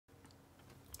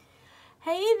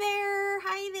Hey there,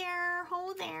 hi there,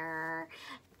 ho there.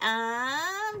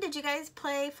 Did you guys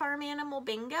play Farm Animal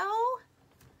Bingo?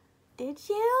 Did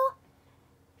you?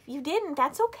 If you didn't,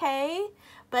 that's okay.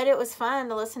 But it was fun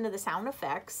to listen to the sound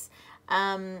effects.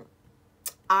 I'm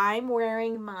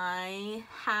wearing my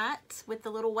hat with the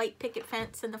little white picket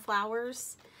fence and the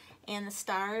flowers and the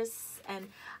stars. And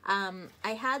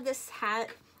I had this hat.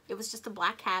 It was just a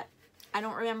black hat. I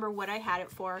don't remember what I had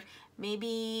it for.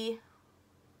 Maybe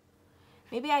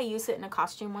I used it in a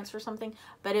costume once or something,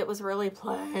 but it was really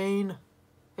plain.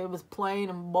 It was plain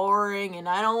and boring, and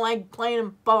I don't like plain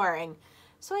and boring.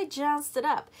 So I jazzed it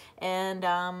up, and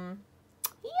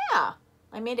yeah,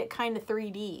 I made it kind of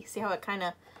 3D. See how it kind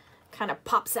of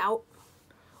pops out?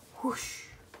 Whoosh.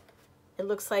 It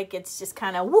looks like it's just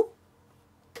kind of whoop.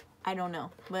 I don't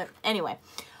know, but anyway,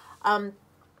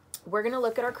 we're gonna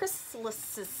look at our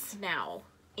chrysalises now,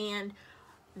 and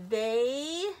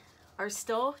they are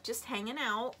still just hanging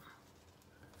out.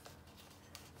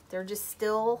 They're just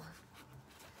still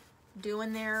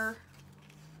doing their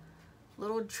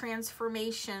little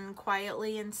transformation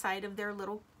quietly inside of their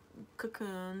little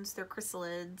cocoons, their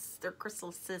chrysalids, their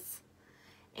chrysalises.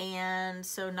 And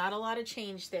so not a lot of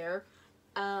change there.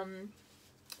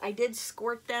 I did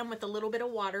squirt them with a little bit of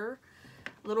water,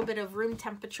 a little bit of room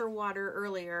temperature water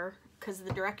earlier, because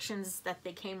the directions that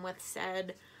they came with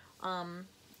said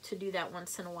to do that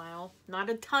once in a while. Not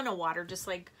a ton of water, just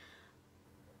like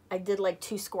I did like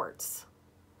 2 squirts.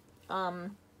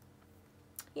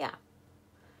 Yeah.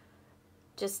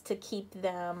 Just to keep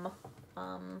them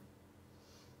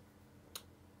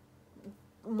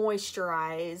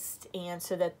moisturized and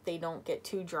so that they don't get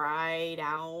too dried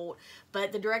out.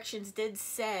 But the directions did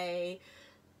say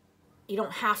you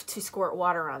don't have to squirt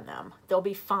water on them. They'll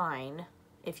be fine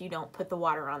if you don't put the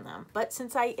water on them. But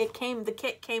since the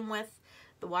kit came with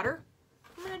the water,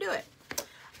 I'm gonna do it.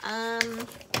 I'm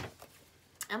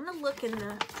gonna look in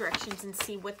the directions and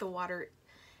see what the water,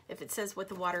 if it says what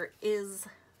the water is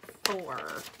for.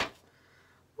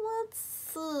 Let's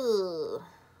see.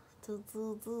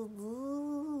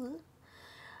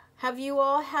 Have you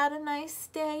all had a nice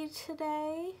day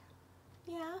today?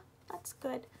 Yeah, that's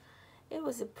good. It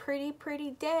was a pretty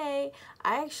day.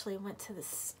 I actually went to the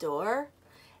store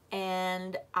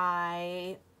and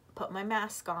I put my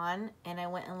mask on and I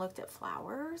went and looked at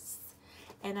flowers,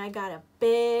 and I got a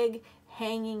big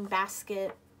hanging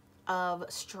basket of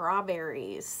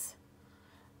strawberries.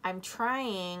 I'm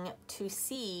trying to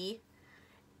see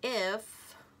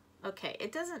if, okay,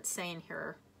 it doesn't say in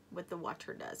here what the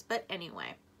water does, but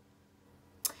anyway.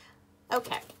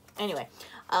 Okay, anyway,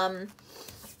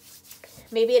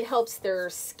 maybe it helps their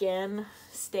skin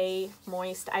stay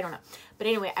moist. I don't know. But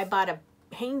anyway, I bought a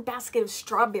hanging basket of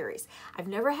strawberries. I've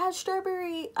never had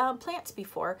strawberry plants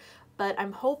before, but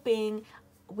I'm hoping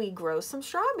we grow some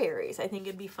strawberries. I think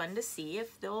it'd be fun to see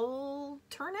if they'll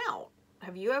turn out.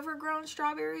 Have you ever grown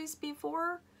strawberries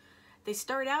before? They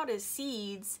start out as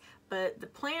seeds, but the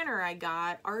planter I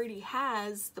got already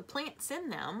has the plants in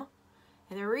them,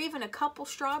 and there were even a couple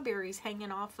strawberries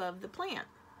hanging off of the plant.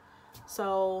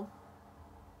 So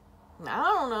I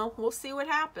don't know. We'll see what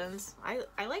happens. I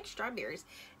like strawberries.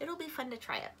 It'll be fun to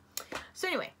try it. So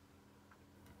anyway,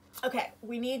 okay,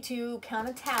 we need to count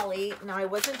a tally. Now, I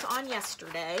wasn't on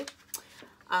yesterday.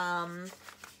 I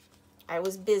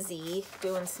was busy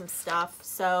doing some stuff,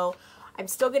 so I'm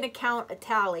still going to count a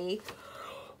tally.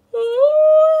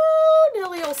 Oh,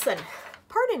 Nellie Olson.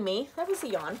 Pardon me. That was a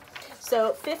yawn.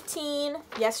 So 15.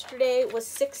 Yesterday was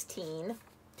 16.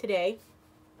 Today,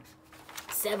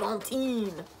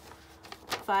 17.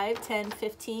 5, 10,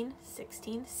 15,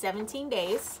 16, 17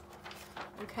 days.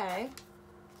 Okay.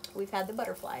 We've had the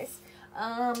butterflies.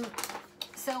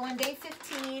 So on day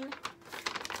 15,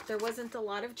 there wasn't a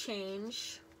lot of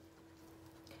change.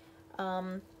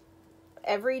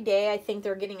 Every day I think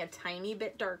they're getting a tiny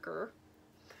bit darker,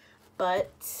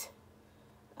 but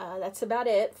that's about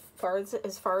it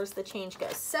as far as the change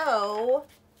goes. So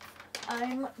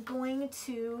I'm going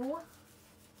to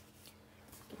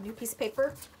get a new piece of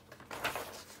paper.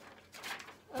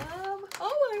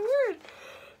 Oh my word.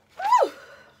 Oh,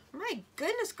 my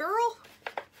goodness, girl.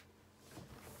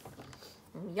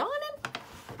 I'm yawning.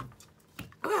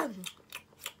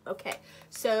 Okay,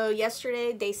 so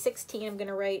yesterday, day 16, I'm going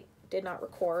to write did not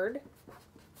record.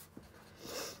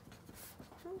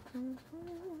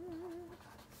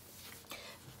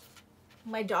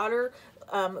 My daughter,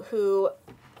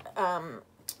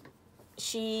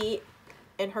 she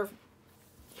and her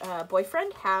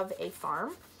boyfriend have a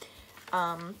farm.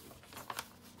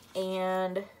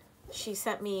 And she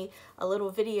sent me a little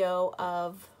video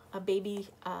of a baby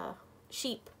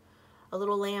sheep a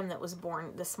little lamb that was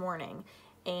born this morning.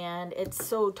 And it's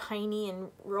so tiny and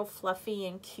real fluffy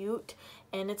and cute.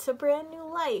 And it's a brand new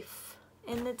life.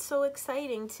 And it's so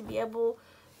exciting to be able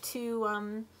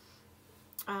to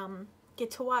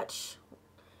get to watch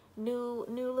new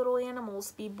little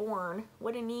animals be born.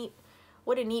 What a neat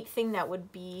thing that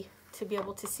would be, to be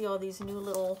able to see all these new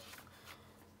little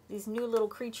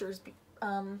creatures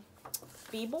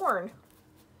be born.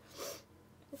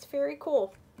 It's very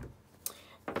cool.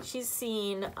 She's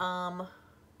seen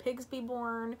pigs be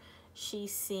born.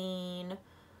 She's seen,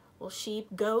 well, sheep,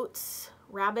 goats,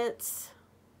 rabbits.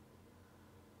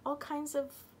 All kinds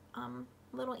of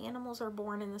little animals are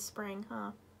born in the spring,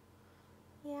 huh?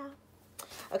 Yeah.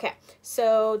 Okay,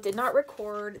 so did not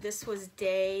record. This was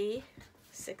day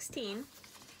 16.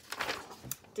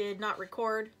 Did not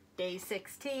record day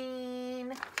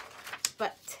 16,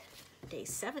 but day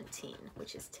 17,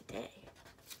 which is today.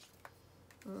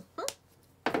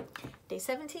 Day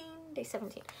 17, day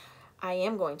 17. I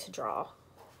am going to draw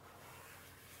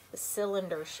the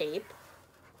cylinder shape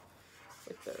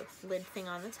with the lid thing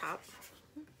on the top.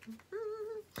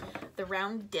 The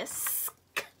round disc.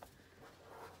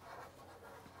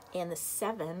 And the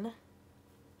 7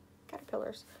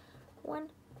 caterpillars. 1,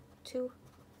 2,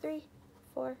 3,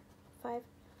 4, 5,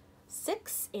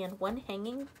 6, and 1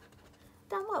 hanging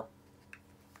down low.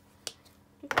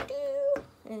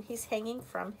 And he's hanging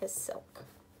from his silk.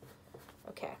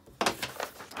 Okay.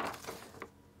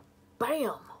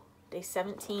 Bam! Day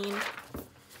 17.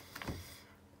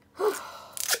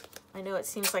 I know it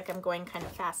seems like I'm going kind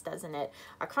of fast, doesn't it?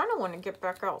 I kind of want to get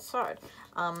back outside.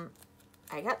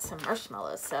 I got some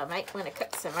marshmallows, so I might want to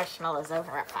cook some marshmallows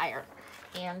over a fire.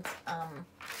 And,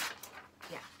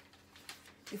 yeah,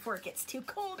 before it gets too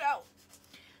cold out.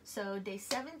 So day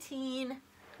 17,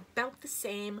 about the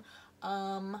same.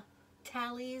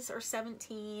 Tallies are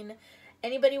 17.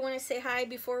 Anybody want to say hi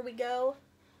before we go?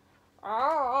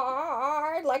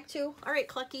 I'd like to. All right,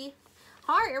 Clucky.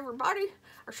 Hi, everybody.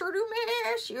 I sure do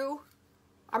miss you.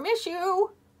 I miss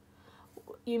you.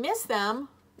 You miss them?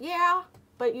 Yeah,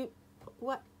 but you...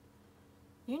 What?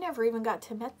 You never even got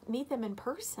to meet them in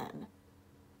person.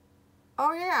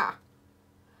 Oh, yeah.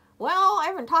 Well, I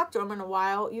haven't talked to them in a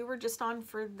while. You were just on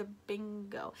for the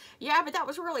bingo. Yeah, but that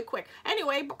was really quick.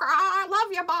 Anyway, I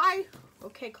love you. Bye.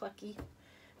 Okay, Clucky.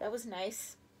 That was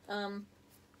nice. Do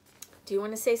you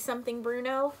want to say something,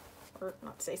 Bruno? Or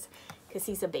not say, because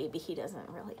he's a baby. He doesn't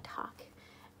really talk.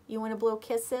 You want to blow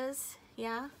kisses?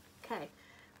 Yeah? Okay.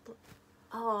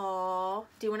 Oh,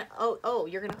 do you want to, oh,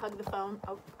 you're going to hug the phone?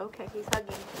 Oh, okay, he's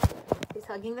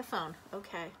hugging the phone.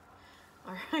 Okay.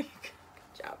 All right,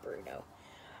 good job, Bruno.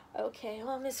 Okay,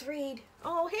 well, Miss Reed.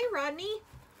 Oh, hey, Rodney.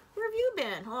 Where have you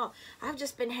been? Oh, I've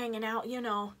just been hanging out, you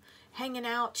know,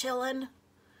 chilling.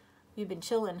 You've been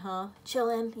chilling, huh?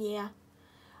 Chilling, yeah.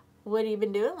 What have you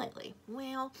been doing lately?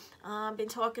 Well, I've been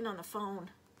talking on the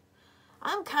phone.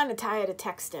 I'm kind of tired of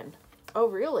texting. Oh,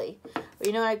 really?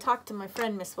 You know, I talked to my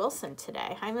friend, Miss Wilson,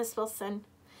 today. Hi, Miss Wilson.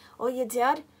 Oh, you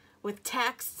did? With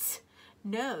texts?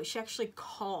 No, she actually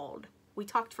called. We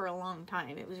talked for a long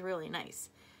time. It was really nice.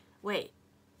 Wait.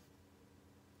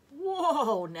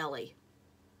 Whoa, Nellie.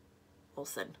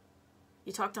 Wilson,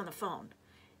 you talked on the phone.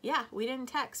 Yeah, we didn't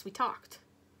text. We talked.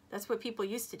 That's what people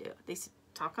used to do. They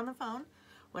talk on the phone.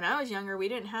 When I was younger, we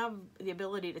didn't have the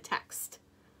ability to text.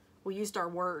 We used our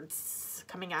words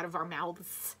coming out of our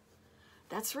mouths.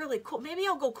 That's really cool. Maybe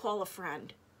I'll go call a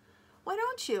friend. Why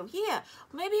don't you? Yeah,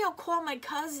 maybe I'll call my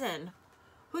cousin.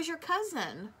 Who's your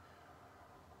cousin?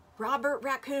 Robert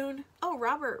Raccoon. Oh,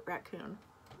 Robert Raccoon.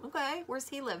 Okay, where's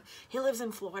he live? He lives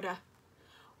in Florida.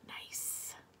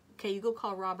 Nice. Okay, you go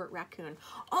call Robert Raccoon.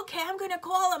 Okay, I'm going to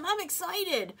call him. I'm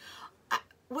excited.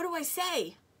 What do I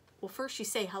say? Well, first you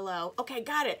say hello. Okay,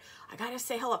 got it. I got to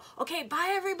say hello. Okay,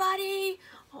 bye, everybody.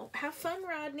 Oh, have fun,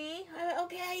 Rodney.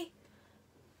 Okay.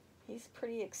 He's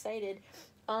pretty excited.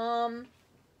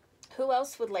 Who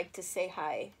else would like to say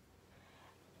hi?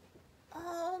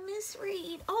 Oh, Miss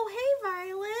Reed. Oh, hey,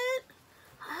 Violet.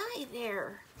 Hi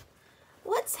there.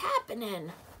 What's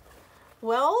happening?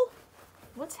 Well,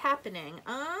 what's happening?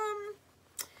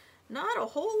 Not a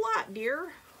whole lot,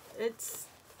 dear.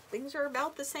 Things are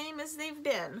about the same as they've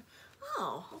been.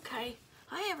 Oh, okay.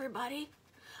 Hi, everybody.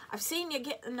 I've seen you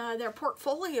getting their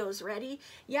portfolios ready.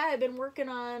 Yeah, I've been working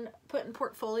on putting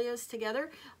portfolios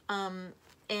together, and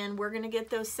we're going to get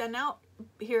those sent out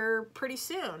here pretty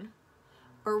soon.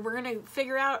 Or we're going to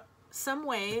figure out some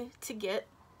way to get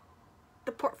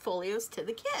the portfolios to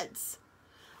the kids.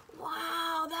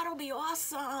 Wow, that'll be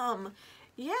awesome.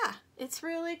 Yeah, it's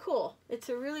really cool. It's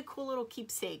a really cool little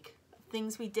keepsake of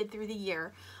things we did through the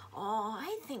year. Oh,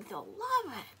 I think they'll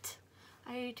love it.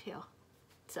 I do too.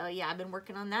 So yeah, I've been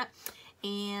working on that.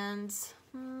 And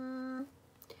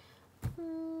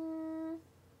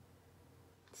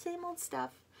same old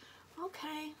stuff.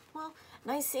 Okay, well,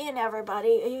 nice seeing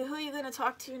everybody. Who are you going to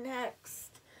talk to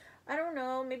next? I don't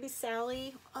know, maybe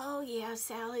Sally. Oh yeah,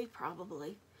 Sally,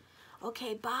 probably.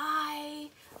 Okay, bye.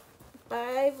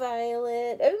 Bye,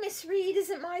 Violet. Oh, Miss Reed, is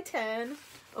it my turn?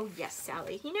 Oh, yes,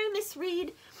 Sally. You know, Miss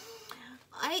Reed,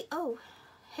 oh,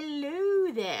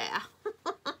 hello there.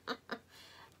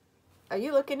 Are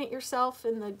you looking at yourself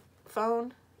in the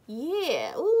phone?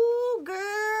 Yeah. Ooh,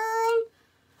 girl.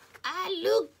 I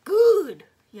look good.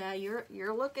 Yeah,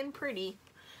 you're looking pretty.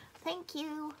 Thank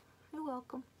you. You're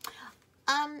welcome.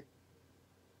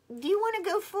 Do you want to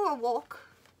go for a walk?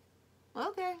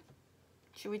 Okay.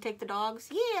 Should we take the dogs?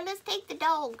 Yeah, let's take the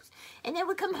dogs. And then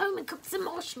we'll come home and cook some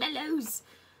marshmallows.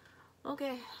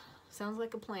 Okay. Sounds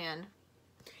like a plan.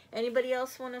 Anybody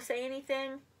else want to say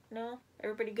anything? No?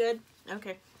 Everybody good?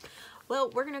 Okay. Well,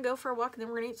 we're going to go for a walk and then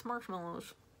we're going to eat some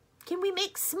marshmallows. Can we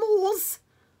make s'mores?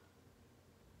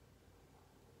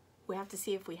 We have to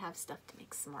see if we have stuff to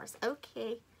make s'mores.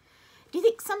 Okay. Do you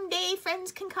think someday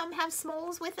friends can come have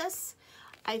s'mores with us?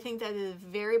 I think that is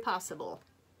very possible.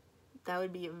 That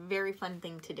would be a very fun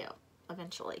thing to do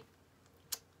eventually.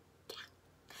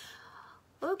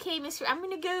 Yeah. Okay, Mr. I'm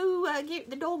going to go get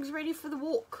the dogs ready for the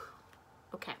walk.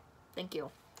 Okay. Thank you.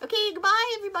 Okay,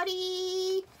 goodbye,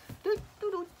 everybody.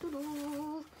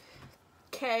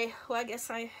 Okay, well, I guess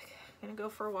I'm going to go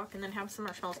for a walk and then have some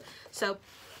marshmallows. So,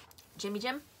 Jimmy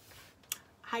Jim.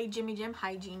 Hi, Jimmy Jim.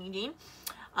 Hi, Jeannie Jean.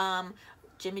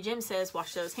 Jimmy Jim says,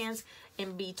 wash those hands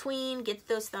in between, get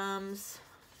those thumbs.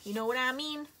 You know what I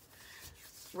mean?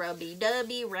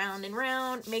 Rubby-dubby, round and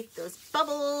round, make those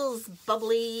bubbles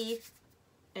bubbly.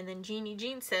 And then Jeannie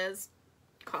Jean says,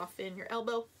 cough in your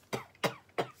elbow.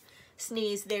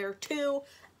 Sneeze there too.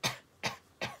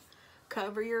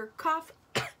 Cover your cough.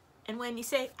 And when you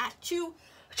say, achoo,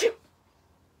 achoo.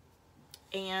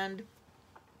 And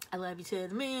I love you to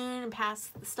the moon and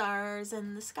past the stars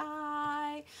in the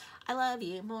sky. I love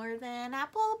you more than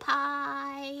apple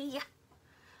pie.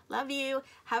 Love you.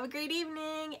 Have a great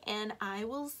evening, and I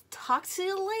will talk to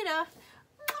you later.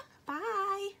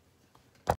 Bye.